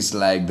this thing. It's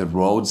like the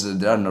roads,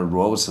 there are no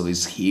roads, so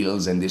it's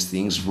hills and these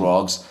things,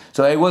 rocks.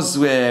 So I was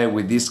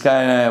with this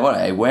kind of,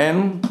 I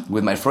went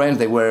with my friends.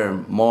 They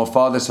were more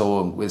farther,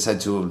 so we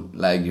decided to,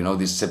 like, you know,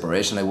 this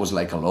separation. I was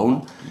like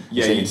alone.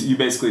 Yeah, you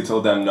basically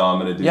told them, no, I'm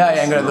going to do this.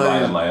 I'm going to do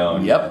it on my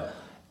own. Yep.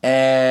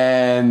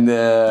 And,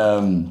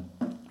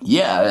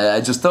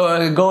 I just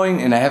started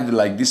going, and I have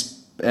like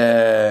this,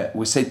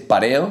 we say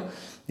pareo.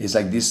 It's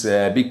like this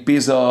big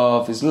piece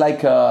of, it's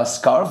like a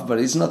scarf, but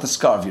it's not a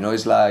scarf, you know,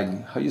 it's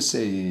like, how you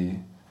say,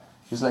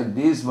 it's like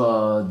this,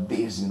 but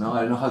this, you know,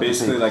 I don't know how to say.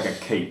 Basically like a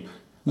cape.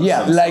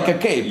 Yeah, like a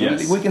cape.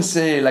 Yes. We can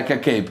say like a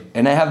cape.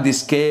 And I have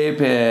this cape,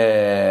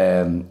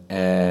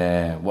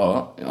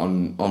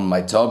 on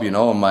my top, you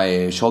know, on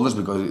my shoulders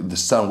because the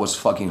sun was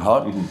fucking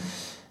hot. Mm-hmm.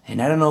 And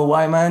I don't know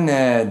why, man,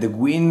 the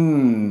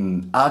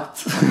wind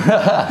acts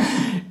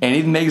and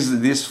it makes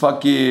this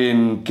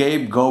fucking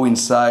cape go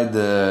inside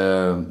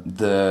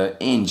the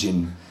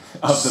engine.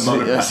 Of the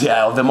motorbike.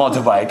 Yeah, of the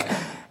motorbike.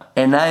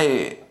 And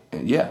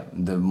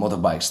the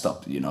motorbike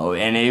stopped, you know,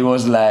 and it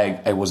was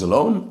like, I was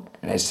alone.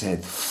 And I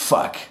said,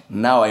 fuck,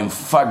 now I'm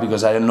fucked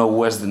because I don't know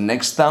where's the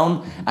next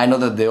town. I know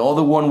that the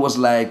other one was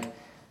like,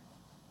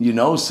 you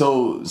know,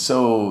 so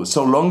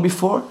long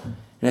before.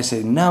 And I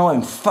said, now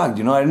I'm fucked,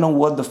 you know, I don't know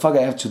what the fuck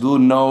I have to do.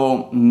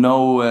 No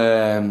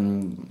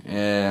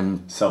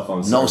cell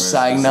phone no service,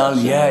 signal.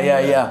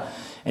 Yeah.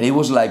 And it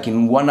was like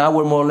in 1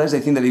 hour more or less,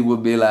 I think that it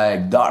would be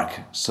like dark.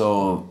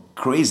 So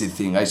crazy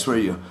thing, I swear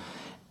you.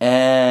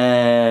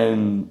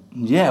 And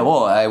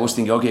I was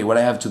thinking, okay, what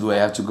I have to do, I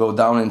have to go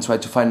down and try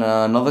to find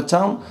another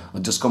town, or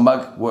just come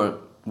back where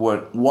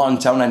one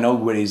town I know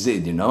where is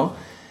it, you know?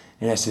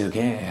 And I said,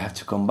 okay, I have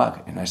to come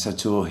back. And I started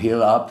to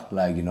heal up,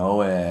 like, you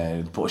know,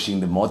 pushing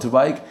the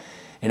motorbike.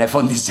 And I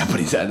found this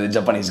the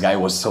Japanese guy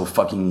was so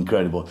fucking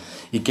incredible.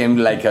 He came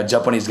like a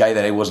Japanese guy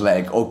that I was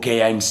like,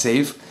 okay, I'm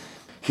safe.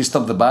 He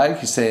stopped the bike,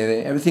 he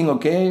said, everything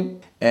okay?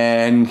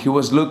 And he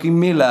was looking at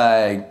me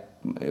like,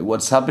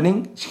 what's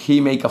happening?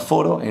 He make a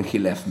photo and he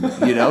left me,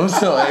 you know?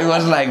 So it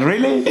was like,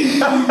 really?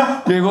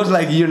 It was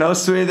like, you know,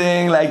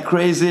 sweating like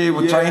crazy,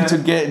 trying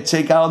to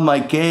check out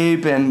my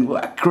cape and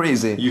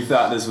crazy. You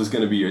thought this was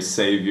going to be your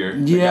savior.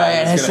 Yeah,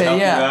 and I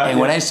said, And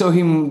when I saw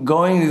him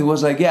going, it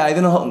was like, I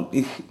don't know how,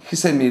 he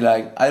said me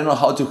like, I don't know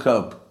how to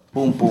help.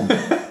 Boom, boom.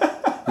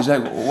 He's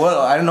like,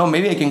 well, I don't know,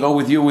 maybe I can go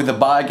with you with the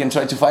bike and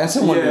try to find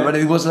someone. But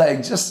it was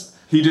like, just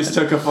He just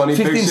took a funny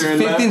 15, picture and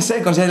 15 left?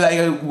 seconds. And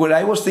like, when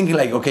I was thinking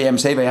like, okay, I'm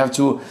safe. I have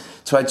to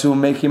try to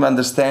make him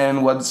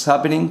understand what's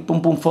happening. Pum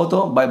pum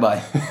photo. Bye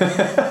bye.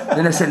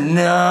 Then I said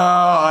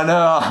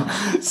no.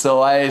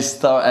 So I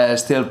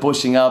still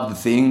pushing up the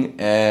thing,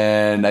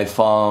 and I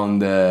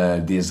found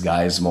this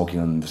guy smoking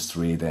on the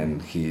street,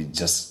 and he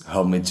just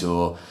helped me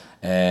to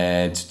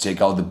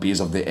take out the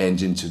piece of the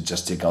engine, to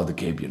just take out the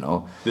cape. You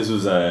know. This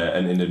was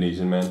an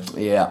Indonesian man?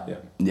 Yeah.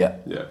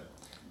 Yeah.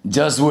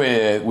 Just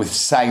with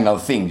signal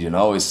things, you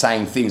know, with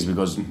sign things,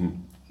 because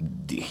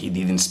he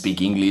didn't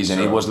speak English, and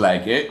Sure. it was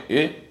like,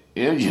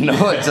 you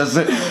know, just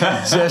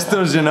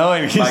gestures, you know,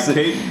 and he's Like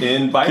cape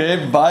in,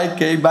 bike?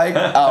 Cape bike,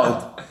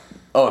 out.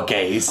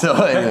 Okay, so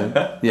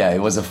yeah,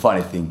 it was a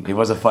funny thing.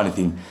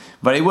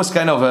 But it was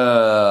kind of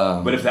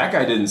a... But if that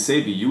guy didn't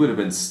save you, you would have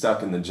been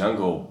stuck in the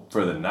jungle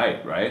for the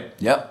night, right?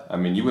 Yep. I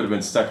mean, you would have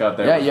been stuck out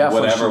there for with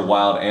whatever sure.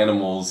 wild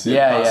animals,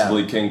 Yeah,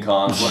 possibly King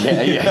Kong.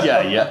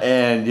 Yeah.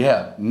 And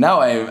now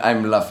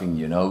I'm laughing,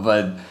 you know,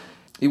 but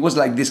it was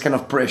like this kind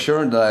of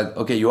pressure that,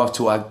 okay, you have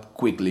to act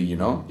quickly, you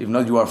know? If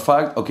not, you are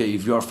fucked. Okay,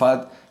 if you are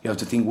fucked, you have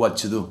to think what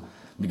to do.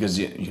 Because,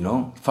 you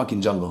know,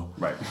 fucking jungle.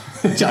 Right.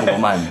 Jungle,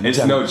 man. It's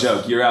jungle. no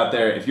joke. You're out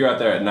there, if you're out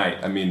there at night,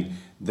 I mean,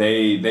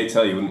 they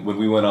tell you, when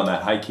we went on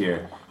that hike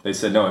here, they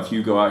said, no, if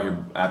you go out here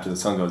after the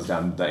sun goes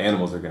down, the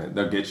animals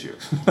they'll get you.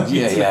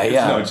 It's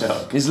no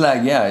joke. It's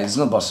like, it's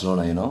not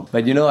Barcelona, you know?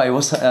 But, you know, I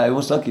was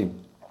lucky.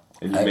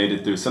 And you made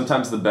it through.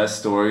 Sometimes the best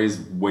stories,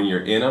 when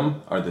you're in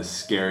them, are the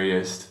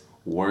scariest,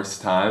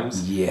 worst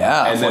times.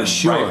 Yeah, and then for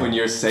sure. right when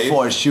you're safe,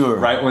 for sure.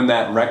 Right when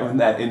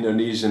that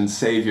Indonesian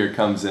savior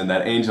comes in,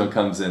 that angel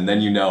comes in,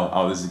 then you know,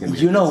 oh, this is gonna be.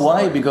 You know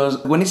why?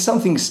 Because when it's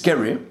something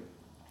scary,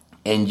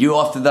 and you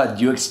after that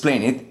you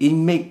explain it,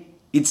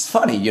 it's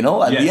funny, you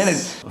know. At the end,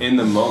 it's in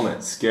the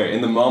moment, scary.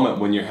 In the moment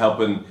when you're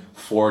helping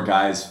 4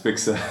 guys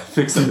fix a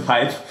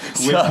pipe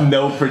with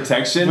no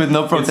protection. With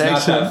no protection.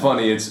 It's not that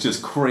funny. It's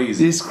just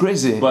crazy. It's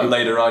crazy. But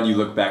later on, you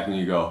look back and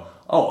you go,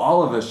 oh,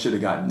 all of us should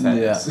have gotten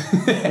tetanus.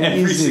 Yeah.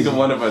 Every single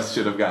one of us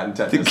should have gotten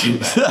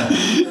tetanus.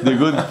 The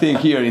good thing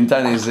here in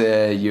town is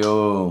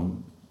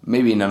you,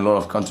 maybe in a lot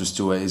of countries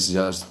too, is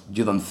just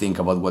you don't think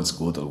about what's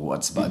good or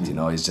what's bad. You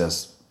know, it's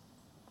just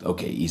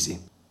okay, easy.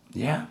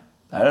 Yeah.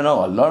 I don't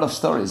know, a lot of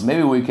stories.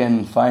 Maybe we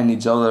can find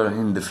each other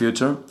in the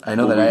future. I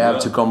know that I have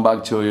to come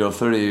back to your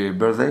 30th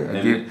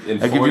birthday. In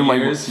 4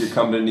 years, you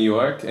come to New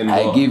York, and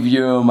I give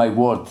you my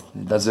word.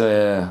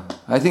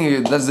 I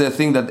think that's the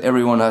thing that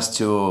everyone has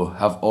to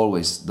have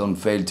always. Don't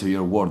fail to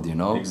your word, you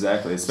know.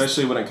 Exactly,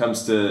 especially when it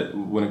comes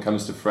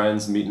to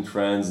friends, meeting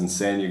friends, and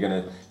saying you're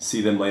gonna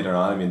see them later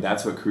on. I mean,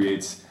 that's what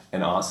creates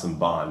an awesome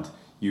bond.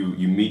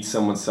 You meet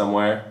someone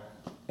somewhere,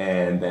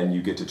 and then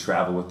you get to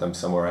travel with them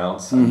somewhere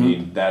else. I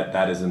mean,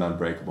 that is an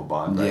unbreakable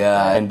bond, right?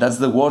 Yeah, and that's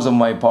the words of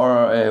my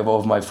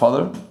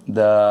father.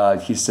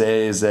 That he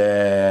says,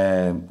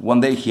 one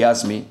day he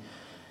asked me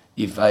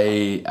if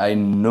I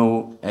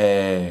know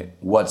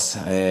what's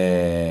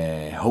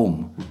home,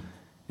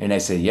 and I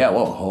said, yeah,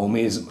 well, home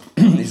is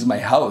is my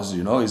house,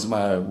 you know, it's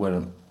my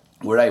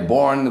where I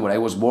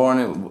was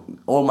born,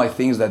 all my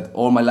things that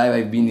all my life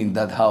I've been in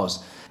that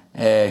house.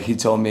 He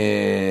told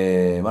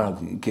me, bueno,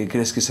 ¿qué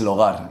crees que es el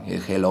hogar? Y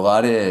dije, el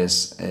hogar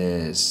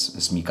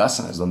es mi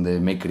casa, es donde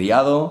me he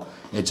criado,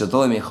 he hecho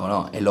todo. Y me dijo,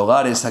 no, el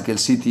hogar es aquel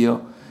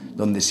sitio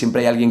donde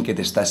siempre hay alguien que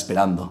te está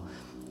esperando.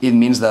 It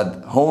means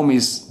that home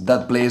is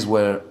that place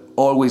where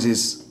always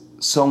is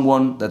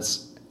someone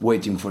that's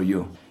waiting for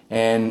you.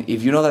 And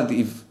if you know that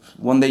if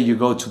one day you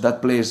go to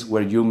that place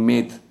where you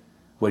met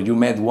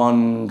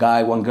one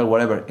guy, one girl,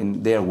 whatever,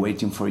 and they're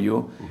waiting for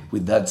you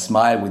with that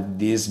smile, with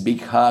this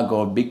big hug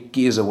or big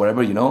kiss or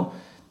whatever, you know,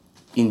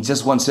 in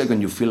just 1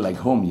 second you feel like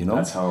home, you know?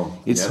 That's home.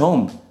 It's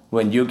home.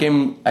 When you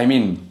came, I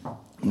mean,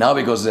 now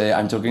because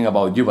I'm talking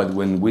about you, but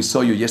when we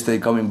saw you yesterday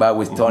coming back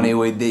with Tony,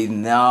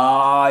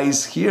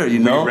 he's here, you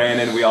know?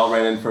 We all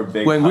ran in for a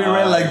big when we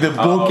ran like the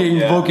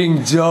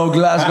booking Joe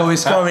Glasgow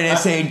is coming and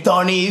saying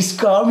Tony is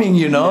coming,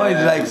 you know? Yes.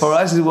 It's like for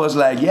us it was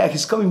like, yeah,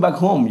 he's coming back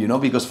home, you know,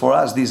 because for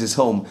us this is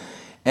home.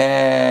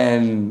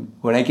 And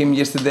when I came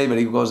yesterday, but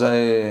it was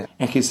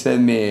and he said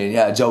me,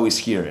 yeah, Joe is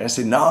here. I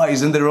said, no,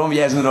 he's in the room.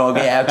 Yeah, he's in the room.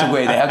 Okay, I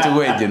have to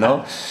wait, you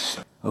know.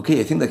 Okay,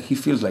 I think that he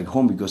feels like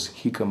home because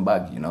he come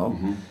back, you know.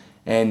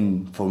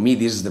 And for me,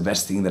 this is the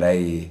best thing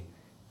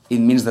it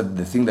means that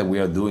the thing that we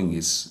are doing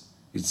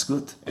it's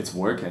good. It's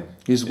working.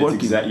 It's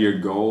working. Your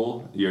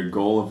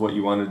goal of what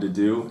you wanted to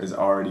do is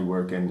already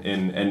working.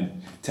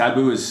 And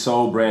Taboo is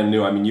so brand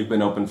new. I mean, you've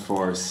been open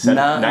for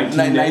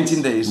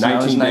 19 days.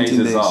 19 days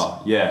is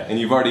all. Yeah, and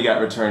you've already got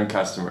return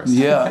customers.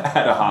 Yeah.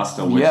 At a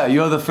hostel. Yeah,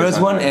 you're the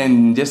first one.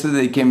 And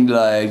yesterday came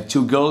like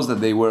 2 girls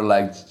that they were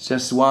like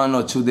just 1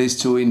 or 2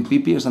 days in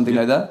Pipi or something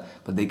like that.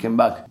 But they came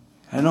back.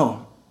 I don't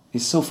know.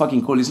 It's so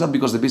fucking cool. It's not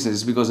because of the business.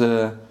 It's because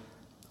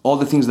all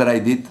the things that I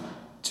did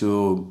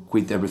to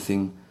quit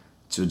everything,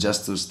 to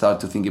start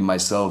to think in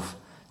myself,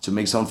 to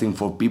make something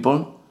for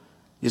people.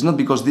 It's not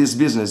because this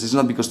business, it's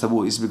not because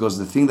Taboo, it's because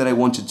the thing that I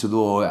wanted to do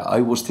or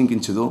I was thinking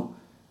to do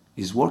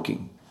is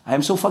working.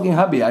 I'm so fucking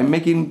happy. I'm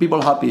making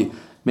people happy,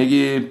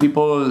 making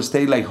people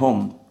stay like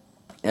home.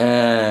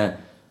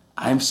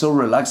 I'm so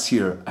relaxed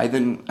here.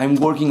 I'm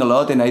working a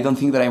lot, and I don't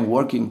think that I'm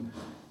working.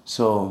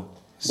 So.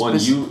 Well,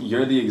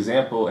 you're the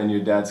example in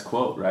your dad's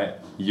quote, right?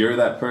 You're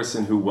that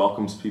person who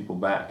welcomes people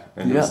back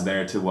and is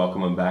there to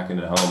welcome them back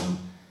into home.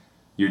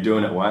 You're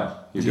doing it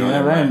well. You're doing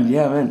it right.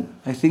 Yeah, man.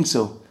 I think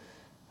so.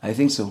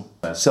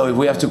 So if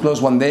we have to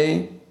close one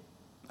day,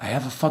 I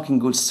have a fucking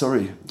good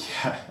story.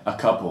 Yeah, a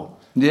couple.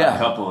 Yeah. A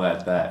couple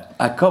at that.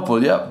 A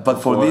couple, yeah.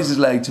 But for this is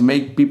like to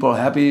make people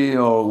happy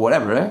or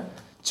whatever, eh?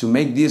 To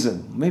make this,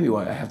 maybe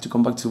I have to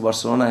come back to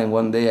Barcelona and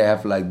one day I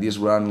have like these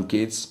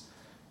grandkids.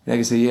 And I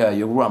can say, yeah,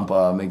 your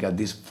grandpa got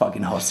this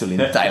fucking hostel in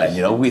Thailand,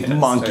 you know, with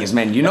monkeys,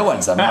 man. You know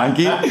what's a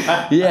monkey?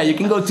 Yeah, you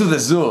can go to the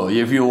zoo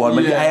if you want.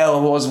 But I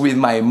was with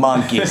my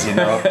monkeys, you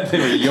know. They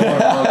were your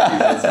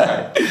monkeys,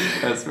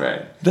 that's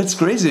right. That's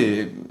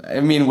crazy.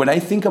 I mean, when I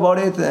think about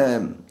it,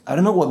 I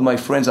don't know what my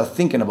friends are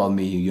thinking about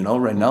me, you know,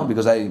 right now,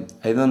 because I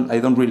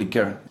don't really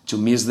care to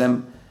miss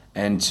them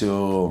and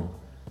to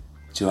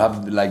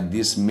have like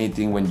this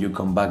meeting when you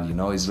come back, you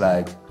know. It's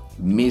like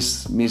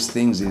missing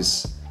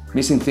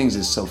things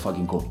is so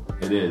fucking cool.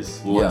 It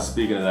is. Well,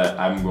 speaking of that,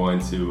 I'm going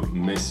to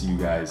miss you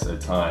guys a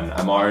ton.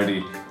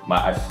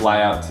 I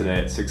fly out today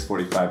at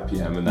 6:45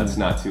 p.m. and that's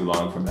not too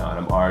long from now, and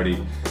I'm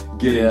already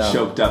getting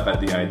choked up at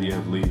the idea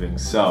of leaving.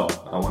 So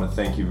I want to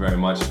thank you very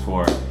much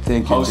for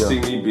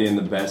hosting me, being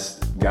the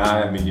best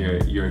guy. I mean,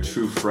 you're a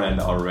true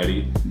friend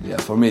already. Yeah,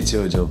 for me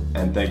too, Joe.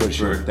 And thank you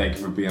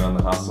for being on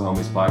the Hostel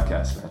Homies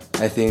podcast, man.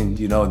 I think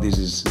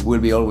this will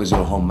be always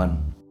your home,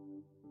 man.